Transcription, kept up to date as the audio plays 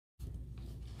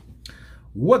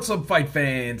What's up, fight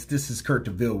fans? This is Kurt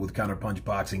DeVille with Counterpunch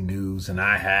Boxing News, and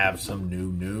I have some new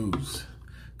news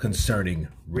concerning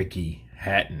Ricky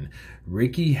Hatton.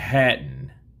 Ricky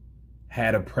Hatton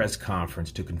had a press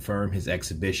conference to confirm his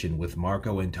exhibition with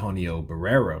Marco Antonio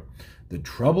Barrera. The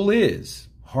trouble is,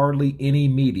 hardly any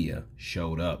media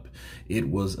showed up. It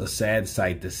was a sad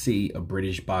sight to see a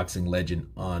British boxing legend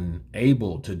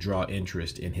unable to draw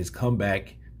interest in his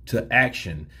comeback to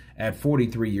action at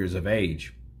 43 years of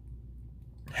age.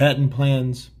 Hatton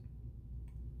plans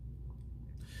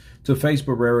to face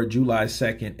Barrera July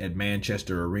 2nd at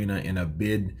Manchester Arena in a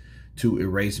bid to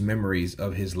erase memories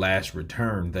of his last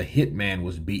return. The hitman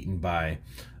was beaten by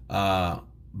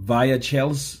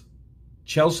Vyacheslav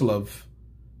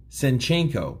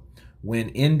Senchenko when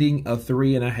ending a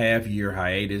 3.5-year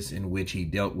hiatus in which he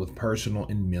dealt with personal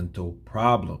and mental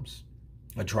problems.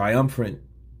 A triumphant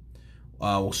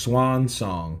swan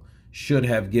song should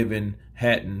have given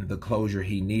Hatton the closure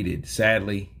he needed.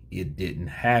 Sadly, it didn't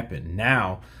happen.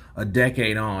 Now, a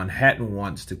decade on, Hatton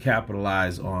wants to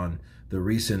capitalize on the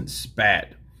recent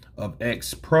spat of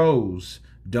ex-pros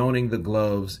donning the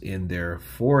gloves in their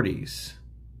 40s.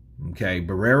 Okay,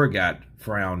 Barrera got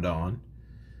frowned on,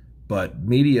 but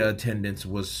media attendance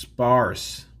was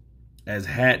sparse as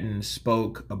Hatton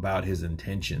spoke about his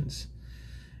intentions.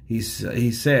 He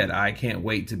said, "I can't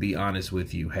wait to be honest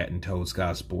with you," Hatton told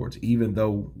Sky Sports. "Even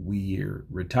though we're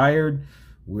retired,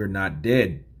 we're not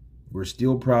dead. We're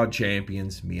still proud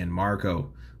champions, me and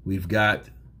Marco. We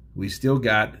still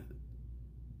got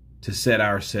to set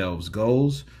ourselves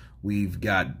goals. We've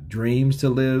got dreams to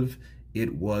live.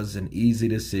 It was an easy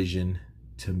decision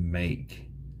to make."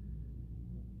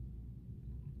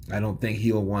 I don't think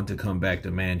he'll want to come back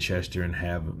to Manchester and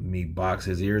have me box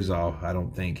his ears off. I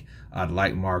don't think I'd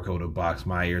like Marco to box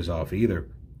my ears off either.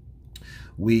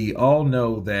 We all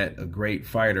know that a great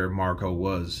fighter Marco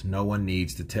was. No one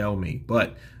needs to tell me.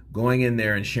 But going in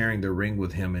there and sharing the ring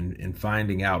with him and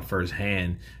finding out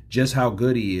firsthand just how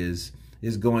good he is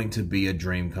going to be a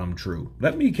dream come true.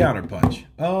 Let me counterpunch.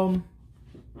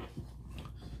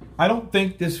 I don't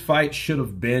think this fight should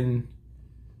have been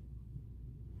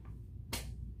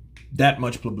that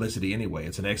much publicity anyway.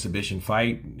 It's an exhibition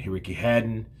fight. Ricky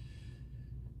Hatton,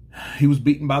 he was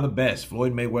beaten by the best.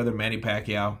 Floyd Mayweather, Manny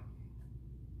Pacquiao.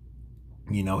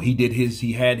 You know, he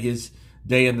had his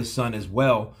day in the sun as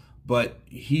well, but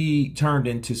he turned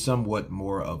into somewhat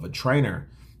more of a trainer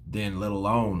than let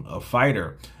alone a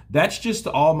fighter. That's just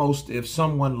almost if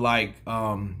someone like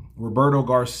Roberto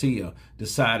Garcia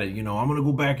decided, you know, I'm going to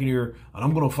go back in here and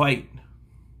I'm going to fight,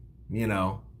 you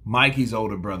know, Mikey's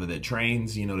older brother that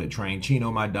trains, you know, that trained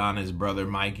Chino Maidana's brother,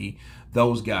 Mikey,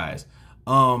 those guys.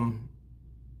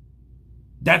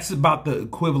 That's about the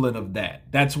equivalent of that.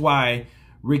 That's why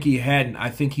Ricky Hatton, I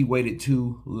think he waited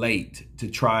too late to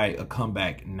try a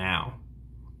comeback now.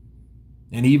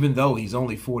 And even though he's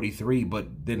only 43,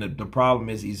 but then the problem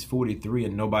is he's 43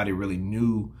 and nobody really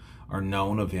knew or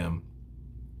known of him.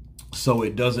 So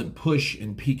it doesn't push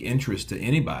and pique interest to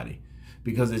anybody,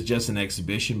 because it's just an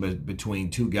exhibition between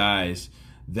two guys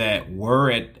that were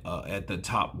at the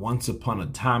top once upon a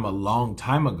time, a long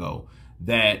time ago,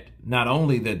 that not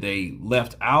only that they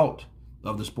left out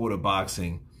of the sport of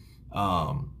boxing,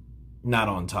 not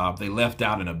on top, they left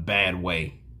out in a bad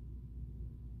way.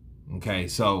 Okay,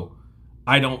 so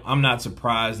I'm not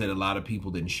surprised that a lot of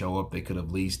people didn't show up. They could have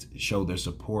at least showed their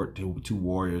support to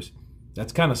Warriors.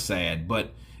 That's kind of sad,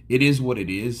 but it is what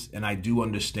it is, and I do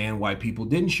understand why people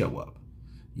didn't show up.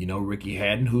 You know, Ricky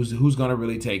Hatton, who's going to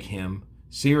really take him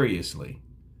seriously,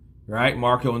 right?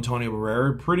 Marco Antonio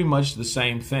Barrera, pretty much the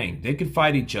same thing. They could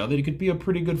fight each other. It could be a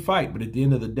pretty good fight, but at the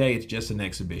end of the day, it's just an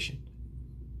exhibition.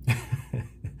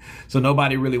 So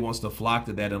nobody really wants to flock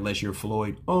to that unless you're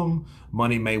Floyd,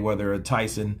 Money Mayweather, or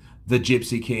Tyson, the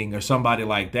Gypsy King, or somebody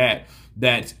like that,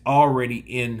 that's already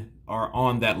in or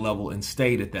on that level and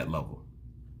stayed at that level,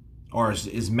 or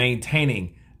is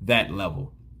maintaining that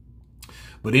level.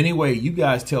 But anyway, you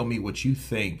guys tell me what you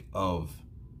think of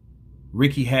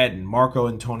Ricky Hatton, Marco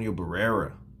Antonio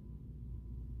Barrera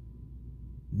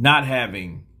not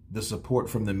having the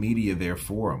support from the media there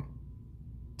for him.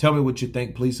 Tell me what you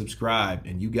think. Please subscribe.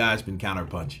 And you guys been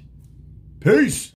Counterpunch. Peace.